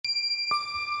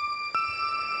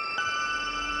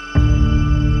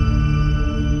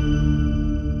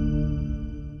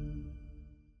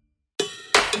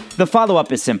The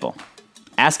follow-up is simple.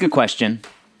 Ask a question,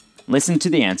 listen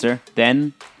to the answer,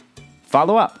 then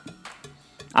follow up.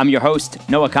 I'm your host,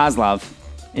 Noah Kozlov.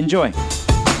 Enjoy.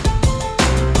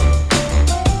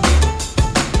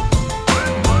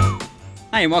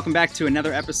 Hi, and welcome back to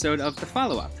another episode of The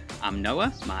Follow-Up. I'm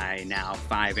Noah. My now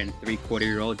 5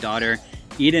 3/4-year-old daughter,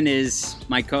 Eden, is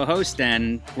my co-host,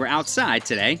 and we're outside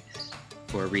today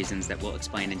for reasons that we'll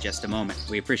explain in just a moment.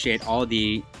 We appreciate all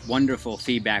the wonderful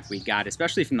feedback we got,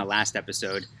 especially from the last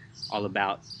episode, all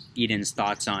about Eden's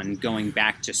thoughts on going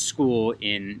back to school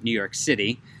in New York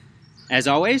City. As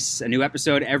always, a new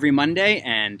episode every Monday,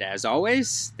 and as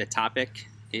always, the topic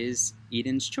is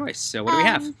Eden's choice. So what do we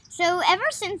have? So ever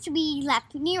since we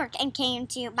left New York and came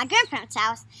to my grandparents'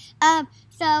 house,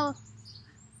 so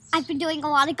I've been doing a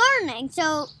lot of gardening.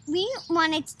 So we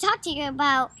wanted to talk to you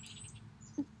about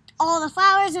all the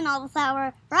flowers and all the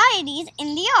flower varieties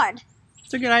in the yard.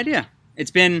 It's a good idea.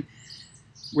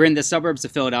 We're in the suburbs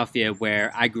of Philadelphia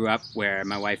where I grew up, where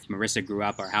my wife Marissa grew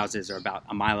up. Our houses are about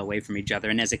a mile away from each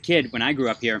other. And as a kid, when I grew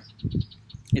up here,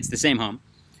 it's the same home.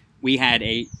 We had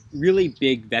a really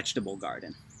big vegetable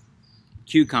garden.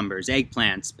 Cucumbers,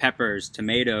 eggplants, peppers,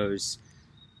 tomatoes,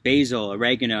 basil,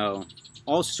 oregano,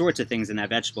 all sorts of things in that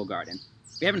vegetable garden.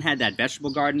 We haven't had that vegetable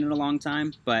garden in a long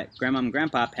time, but Grandma and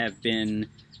Grandpa have been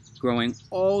growing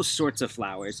all sorts of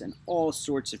flowers and all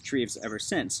sorts of trees ever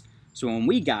since. So when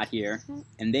we got here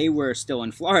and they were still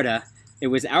in Florida, it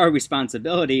was our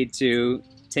responsibility to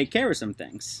take care of some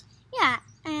things. Yeah,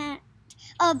 and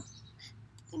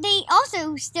they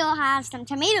also still have some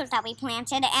tomatoes that we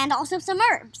planted and also some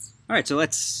herbs. All right, so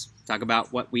let's talk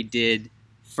about what we did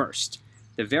first.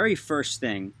 The very first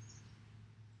thing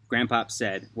Grandpa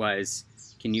said was,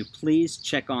 can you please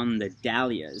check on the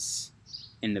dahlias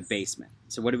in the basement?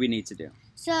 So what do we need to do?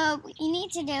 So what you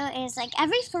need to do is like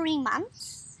every 3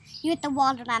 months, you have to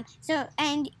water them. So,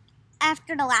 and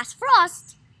after the last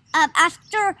frost, you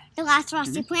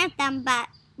plant them, but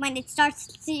when it starts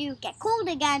to get cold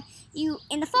again,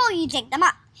 in the fall you dig them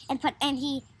up and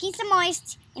he keeps them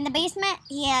moist in the basement.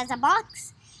 He has a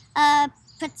box,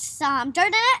 puts some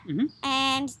dirt in it,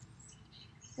 and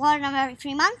water them every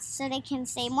 3 months so they can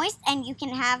stay moist, and you can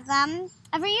have them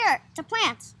every year to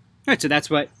plant. All right, so that's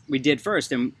what we did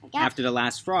first, and after the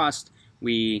last frost,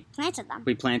 we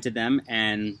planted them,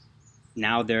 and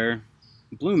now they're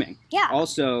blooming. Yeah.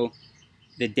 Also,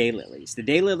 the daylilies. The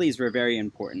daylilies were very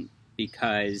important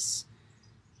because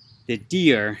the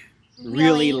deer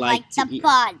really like to eat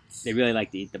buds. They really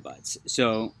like to eat the buds.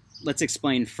 So let's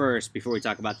explain first, before we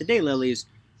talk about the daylilies,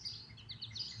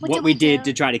 what we did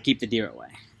to try to keep the deer away.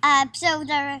 So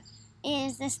there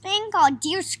is this thing called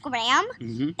deer scram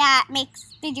that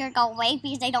makes the deer go away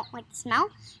because they don't like the smell.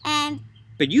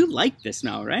 But you like the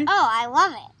smell, right? Oh, I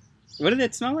love it. What did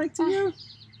it smell like to you?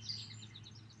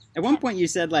 At one point you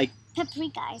said like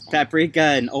paprika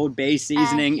and Old Bay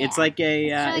seasoning. Yeah. It's like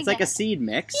a seed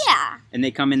mix. Yeah. And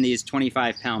they come in these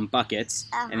 25-pound buckets,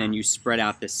 and then you spread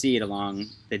out the seed along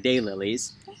the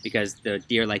daylilies because the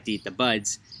deer like to eat the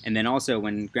buds. And then also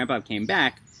when Grandpa came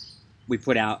back, we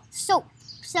put out soap.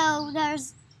 So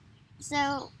there's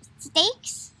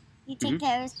steaks. You take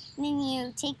those, and then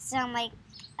you take some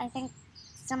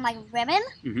ribbon.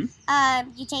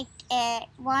 You take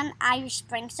one Irish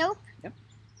Spring soap. Yep.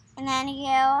 And then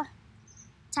you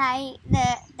tie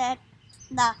the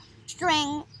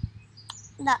string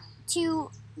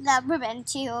to the ribbon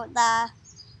to the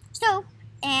soap,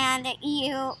 and it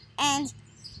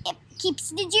keeps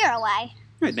the deer away.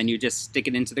 Right, then you just stick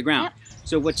it into the ground. Yep.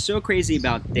 So what's so crazy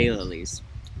about daylilies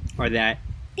are that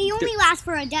they only last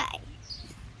for a day.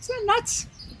 Isn't that nuts?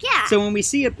 Yeah. So when we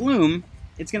see it bloom,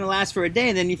 it's going to last for a day,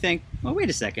 and then you think, well, wait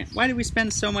a second. Why did we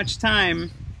spend so much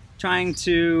time trying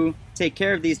to take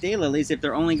care of these daylilies if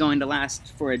they're only going to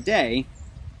last for a day?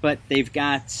 But they've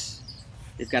got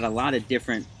a lot of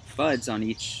different buds on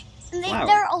each flower.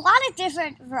 There are a lot of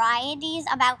different varieties,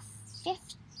 about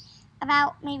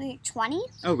maybe 20.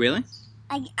 Oh, really?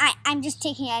 I'm just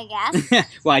taking a guess.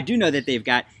 Well, I do know that they've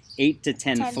got 8 to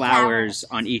 10 flowers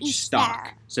on each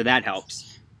stalk, so that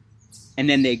helps. And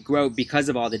then they grow, because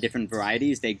of all the different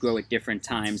varieties, they grow at different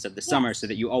times of the summer so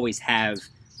that you always have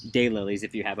daylilies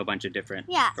if you have a bunch of different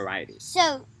varieties.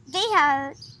 So they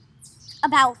have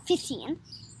about 15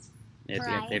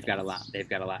 varieties. They've got a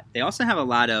lot. They also have a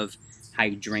lot of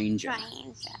hydrangea.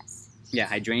 Yeah,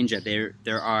 hydrangea.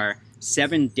 There are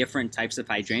 7 different types of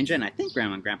hydrangea, and I think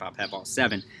Grandma and Grandpa have all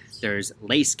 7. There's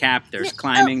lace cap, there's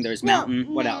climbing, there's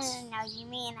mountain. What else? No, you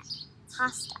mean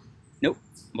hosta. Nope.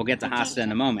 We'll get to hosta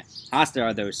in a moment. Hosta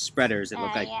are those spreaders that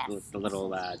look like the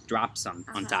little drops on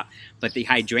top. But the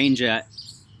hydrangea,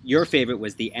 your favorite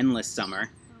was the endless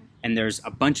summer. and there's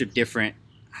a bunch of different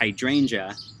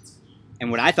hydrangea.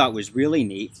 And what I thought was really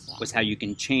neat was how you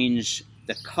can change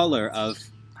the color of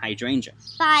hydrangea.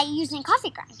 By using coffee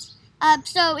grounds.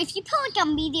 So if you put like a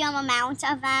medium amount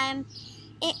of them,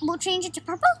 it will change it to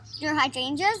purple, your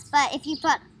hydrangeas. But if you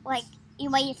put like, you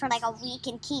wait for like a week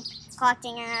and keep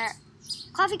collecting your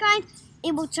coffee grind,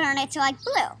 it will turn it to like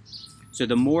blue. So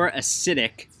the more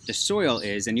acidic the soil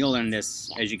is, and you'll learn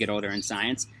this as you get older in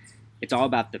science, it's all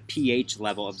about the pH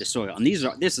level of the soil. And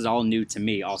this is all new to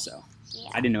me also. Yeah.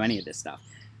 I didn't know any of this stuff.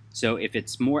 So if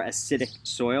it's more acidic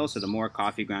soil, so the more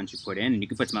coffee grounds you put in, and you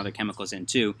can put some other chemicals in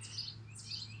too,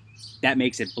 that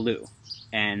makes it blue.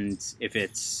 And if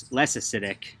it's less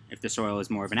acidic, if the soil is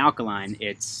more of an alkaline,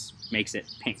 it makes it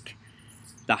pink.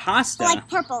 The hosta, Like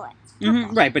purple.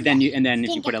 right? But then if you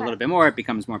Pink put a and little bit more, it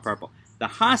becomes more purple. The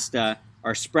hosta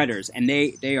are spreaders, and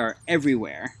they are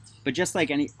everywhere. But just like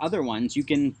any other ones, you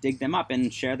can dig them up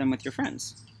and share them with your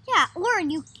friends. Yeah, or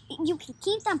you can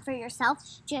keep them for yourself.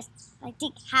 Just like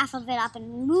dig half of it up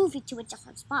and move it to a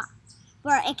different spot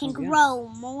where it can grow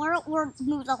more, or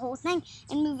move the whole thing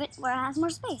and move it where it has more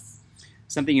space.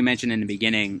 Something you mentioned in the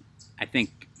beginning, I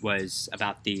think, was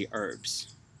about the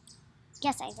herbs.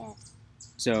 Yes, I did.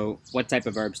 So, what type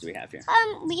of herbs do we have here?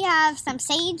 We have some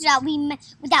sage that we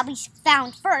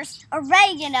found first,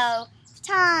 oregano,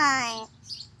 thyme,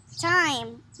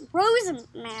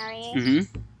 rosemary.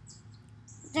 Mm-hmm.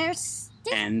 There's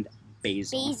And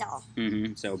basil. basil.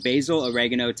 Mm-hmm. So basil,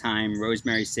 oregano, thyme,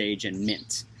 rosemary, sage, and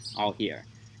mint, all here.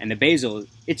 And the basil,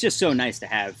 it's just so nice to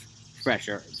have fresh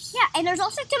herbs. Yeah, and there's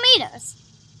also tomatoes.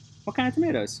 What kind of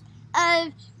tomatoes?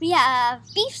 We have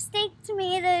beefsteak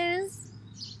tomatoes.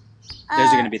 Those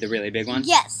are going to be the really big ones?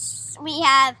 Yes, we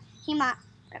have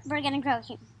we're gonna grow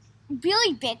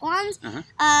really big ones.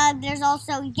 Uh-huh. There's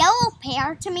also yellow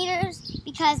pear tomatoes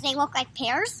because they look like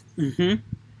pears. Mm-hmm.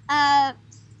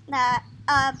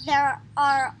 There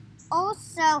are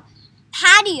also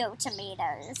patio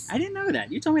tomatoes. I didn't know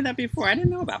that. You told me that before. I didn't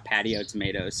know about patio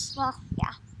tomatoes. Well,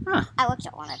 yeah. Huh. I looked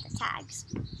at one of the tags.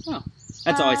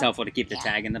 That's always helpful to keep the yeah.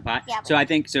 tag in the pot. Yeah, So I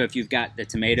think, if you've got the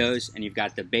tomatoes and you've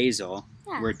got the basil,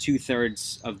 Yeah. we're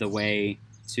 2/3 of the way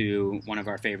to one of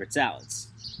our favorite salads.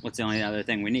 What's the only other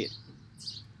thing we need?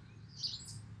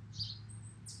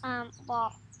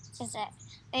 Well,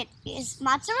 it is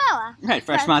mozzarella. Right,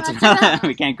 fresh Fresh mozzarella. mozzarella.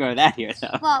 We can't grow that here,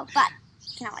 though. Well, but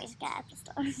you can always get it at the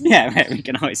store. Yeah, right. We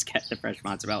can always get the fresh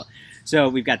mozzarella. So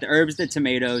we've got the herbs, the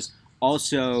tomatoes,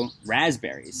 also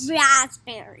raspberries.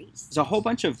 Raspberries. There's a whole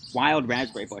bunch of wild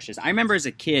raspberry bushes. I remember as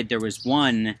a kid there was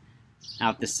one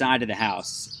out the side of the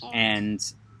house, and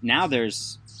now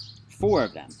there's 4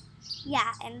 of them.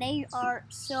 Yeah, and they are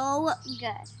so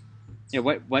good. Yeah,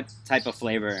 what type of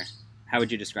flavor? How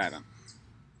would you describe them?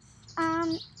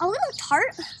 A little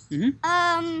tart.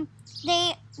 Mhm.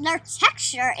 Their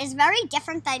texture is very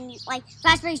different than like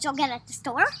raspberries you'll get at the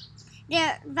store.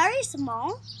 They're very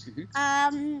small.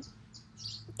 Mhm.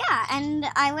 Yeah, and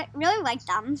I really like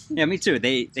them. Yeah, me too.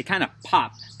 They kind of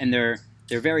pop, and they're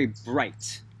very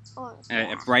bright, Oh,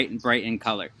 yeah. bright in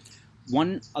color.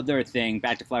 One other thing,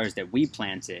 back to flowers, that we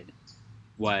planted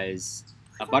was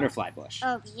a butterfly bush.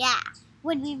 Oh yeah.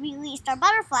 When we released our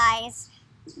butterflies,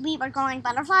 we were growing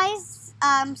butterflies.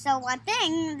 So one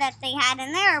thing that they had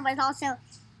in there was also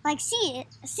like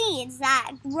seeds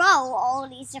that grow all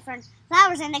these different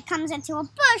flowers, and it comes into a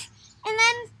bush, and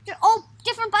then all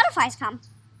different butterflies come.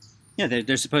 Yeah,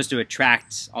 they're supposed to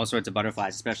attract all sorts of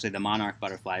butterflies, especially the monarch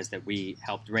butterflies that we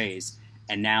helped raise.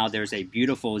 And now there's a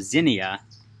beautiful zinnia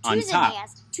on Two top.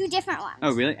 zinnias, 2 different ones.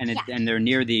 Oh, really? And Yeah. and they're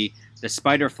near the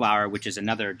spider flower, which is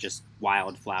another just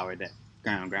wild flower that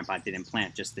Grandma and Grandpa didn't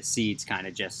plant. Just the seeds kind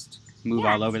of just move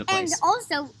Yeah, all over the place. And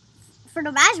also, for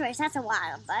the raspberries, that's a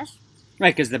wild bush.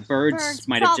 Right, because the birds Birds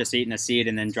might have just eaten a seed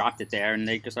and then dropped it there, and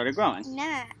they just started growing.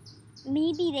 No,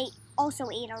 maybe they also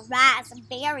ate a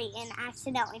raspberry and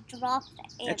accidentally dropped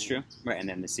it. That's true. Right, and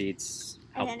then the seeds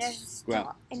And helped then there's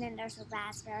grow. a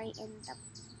raspberry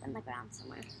in the ground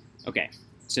somewhere. Okay,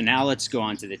 so now let's go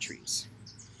on to the trees.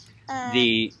 Uh,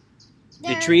 The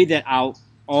there- tree that I'll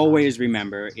always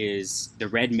remember is the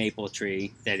red maple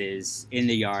tree that is in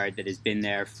the yard that has been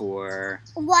there for...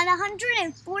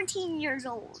 114 years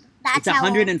old. That's It's how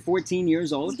 114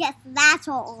 years old? old. Yes, that's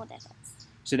how old it is.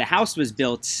 So the house was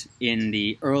built in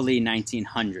the early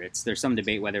 1900s. There's some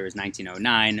debate whether it was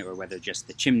 1909 or whether just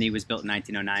the chimney was built in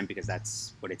 1909 because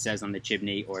that's what it says on the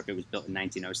chimney, or if it was built in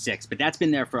 1906. But that's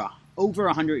been there for over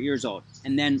 100 years old.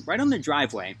 And then right on the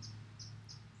driveway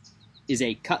is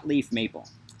a cut leaf maple.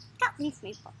 Cut leaf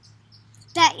maple.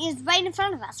 That is right in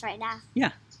front of us right now.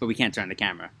 Yeah, but we can't turn the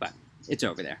camera, but it's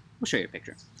over there. We'll show you a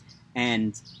picture.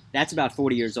 And that's about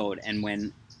 40 years old. And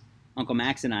when Uncle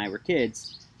Max and I were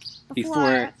kids,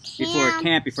 Before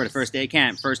camp, before the first day of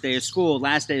camp, first day of school,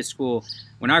 last day of school,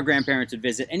 when our grandparents would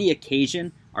visit, any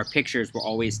occasion, our pictures were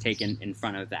always taken in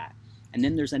front of that. And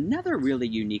then there's another really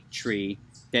unique tree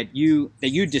that you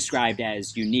described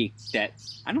as unique that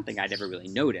I don't think I'd ever really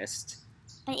noticed.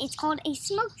 But it's called a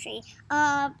smoke tree.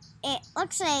 It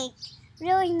looks like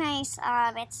really nice.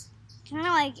 It's kind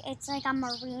of like it's like a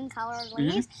maroon colored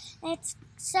leaves. It's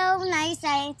so nice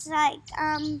that it's like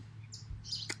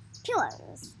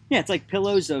pillows. Yeah, it's like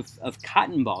pillows of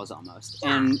cotton balls almost.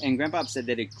 Yeah. And Grandpa said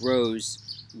that it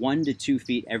grows 1 to 2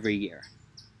 feet every year.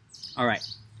 All right.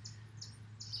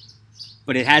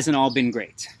 But it hasn't all been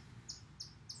great.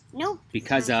 Nope.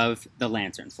 Because of the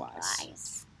lanternflies.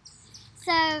 Flies.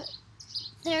 So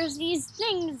there's these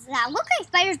things that look like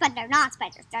spiders, but they're not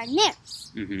spiders. They're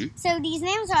nymphs. Mm-hmm. So these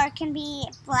nymphs can be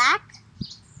black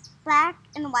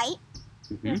and white.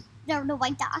 Mm-hmm. They're the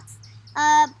white dots.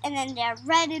 And then they're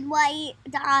red and white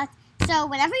dots. So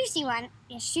whenever you see one,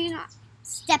 you should not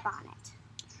step on it.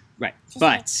 Right.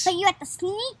 But you have to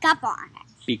sneak up on it.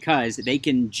 Because they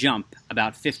can jump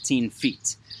about 15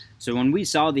 feet. So when we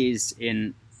saw these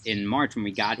in March when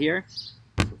we got here,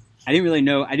 I didn't really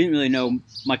know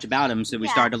much about them, so we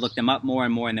started to look them up more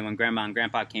and more. And then when Grandma and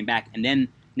Grandpa came back, and then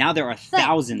now there are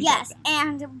thousands of them.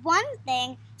 And one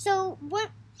thing, so what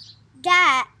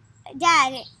Dad,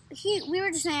 we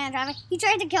were just saying on driving. He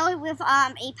tried to kill it with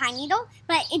a pine needle,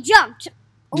 but it jumped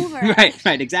over.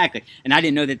 Right, exactly. And I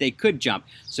didn't know that they could jump.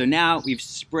 So now we've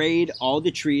sprayed all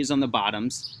the trees on the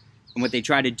bottoms. And what they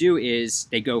try to do is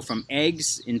they go from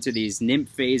eggs into these nymph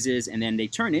phases, and then they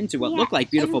turn into what look like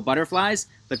beautiful butterflies,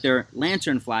 but they're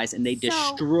lanternflies, and they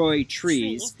destroy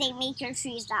trees. They make your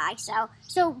trees die.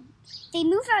 So they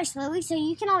move very slowly, so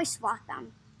you can always swat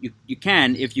them. You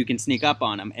can if you can sneak up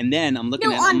on them. And then I'm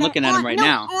looking at them right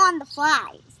now. On the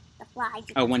flies. The flies.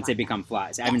 Oh, once they become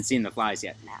flies. I haven't seen the flies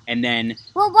yet. No. And then...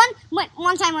 Well,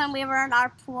 one time when we were in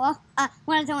our pool,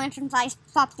 one of the lanternflies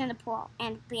popped in the pool,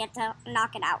 and we had to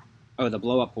knock it out. Oh, the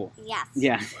blow-up pool. Yes.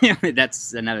 Yeah,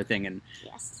 that's another thing. And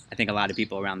yes. I think a lot of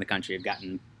people around the country have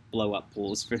gotten blow-up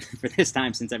pools for this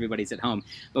time since everybody's at home.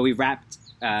 But we wrapped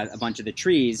a bunch of the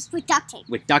trees... With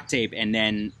duct tape. And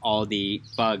then all the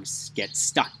bugs get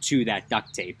stuck to that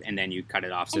duct tape, and then you cut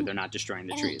it off so they're not destroying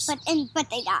the trees. But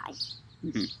they die.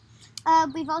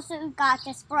 Mm-hmm. We've also got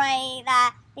the spray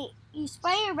that you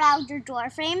spray around your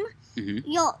door frame. Mm-hmm.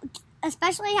 You'll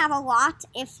especially have a lot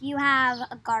if you have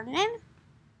a garden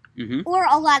Mm-hmm. or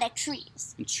a lot of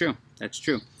trees. It's true. That's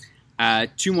true.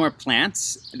 2 more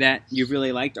plants that you've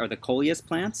really liked are the coleus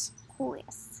plants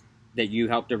Coleus. that you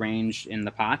helped arrange in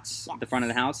the pots at the front of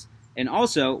the house. And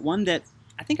also one that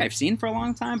I think I've seen for a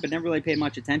long time but never really paid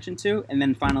much attention to and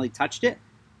then finally touched it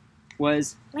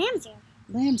was... Lamb's ear.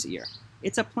 Lamb's ear.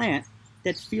 It's a plant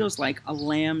that feels like a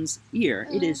lamb's ear.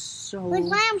 It is so... Like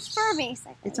lamb's fur,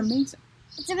 basically. It's amazing.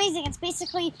 It's amazing.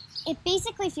 It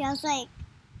basically feels like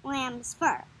lamb's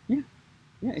fur.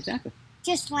 Yeah, exactly.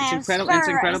 Just lamb's it's fur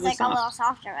incredibly is like soft. a little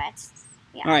softer.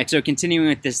 Yeah. All right, so continuing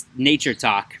with this nature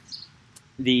talk,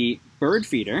 the bird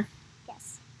feeder,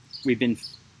 Yes. we've been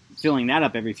filling that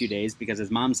up every few days because,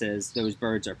 as Mom says, those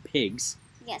birds are pigs.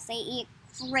 Yes, they eat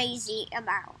crazy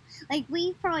amount. Like,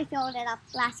 we probably filled it up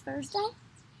last Thursday.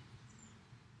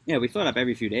 Yeah, we fill it up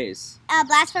every few days.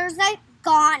 Last Thursday,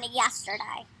 gone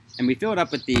yesterday. And we fill it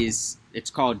up with these,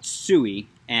 it's called suey,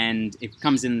 and it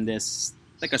comes in this,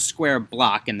 like a square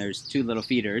block, and there's 2 little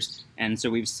feeders. And so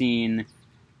we've seen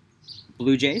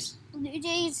blue jays,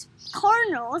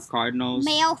 cardinals,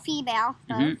 male, female,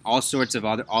 all sorts of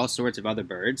other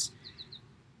birds,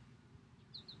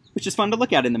 which is fun to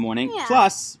look at in the morning. Yeah.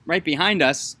 Plus, right behind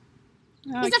us,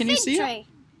 It's can a you fig see tree. it?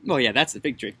 Well, yeah, that's the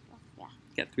fig tree. Yeah.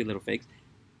 Got 3 little figs.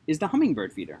 Is the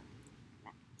hummingbird feeder.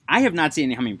 I have not seen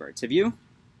any hummingbirds. Have you?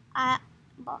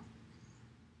 Well,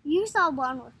 you saw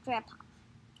one with Grandpa.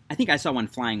 I think I saw one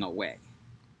flying away.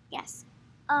 Yes.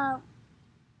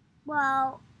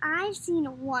 Well, I've seen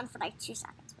one for like 2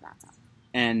 seconds, but that's all.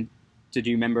 And so do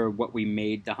you remember what we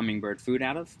made the hummingbird food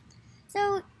out of?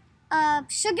 So,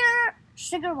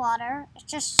 sugar water. It's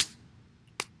just.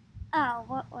 Oh,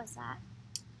 what was that?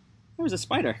 It was a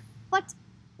spider. What?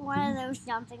 One of those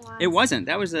jumping ones. It wasn't.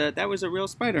 That was a real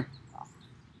spider.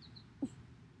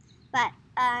 But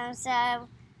so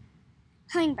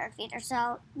hummingbird feeder.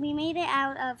 So we made it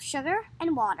out of sugar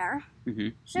and water. Mm-hmm.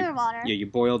 Sugar water. Yeah, you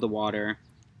boil the water,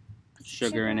 put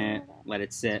sugar in it, let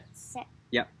it sit.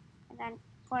 Yep. And then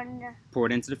pour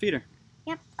it into the feeder.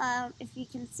 Yep. If you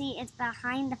can see, it's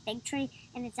behind the fig tree,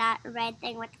 and it's that red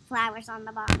thing with the flowers on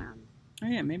the bottom. Oh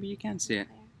yeah, maybe you can see it.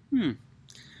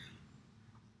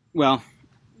 Well,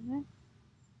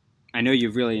 I know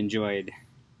you've really enjoyed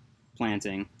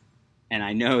planting, and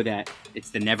I know that it's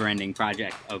the never-ending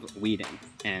project of weeding,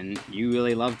 and you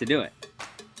really love to do it.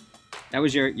 That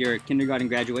was your kindergarten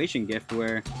graduation gift,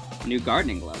 were new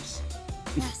gardening gloves.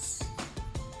 Yes.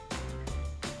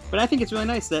 But I think it's really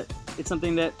nice that it's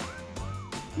something that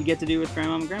you get to do with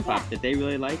Grandma and Grandpa, Yeah. that they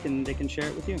really like, and they can share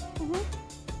it with you.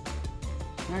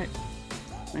 Mm-hmm. All right.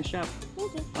 Nice job.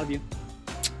 Thank you. Love you.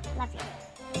 Love you.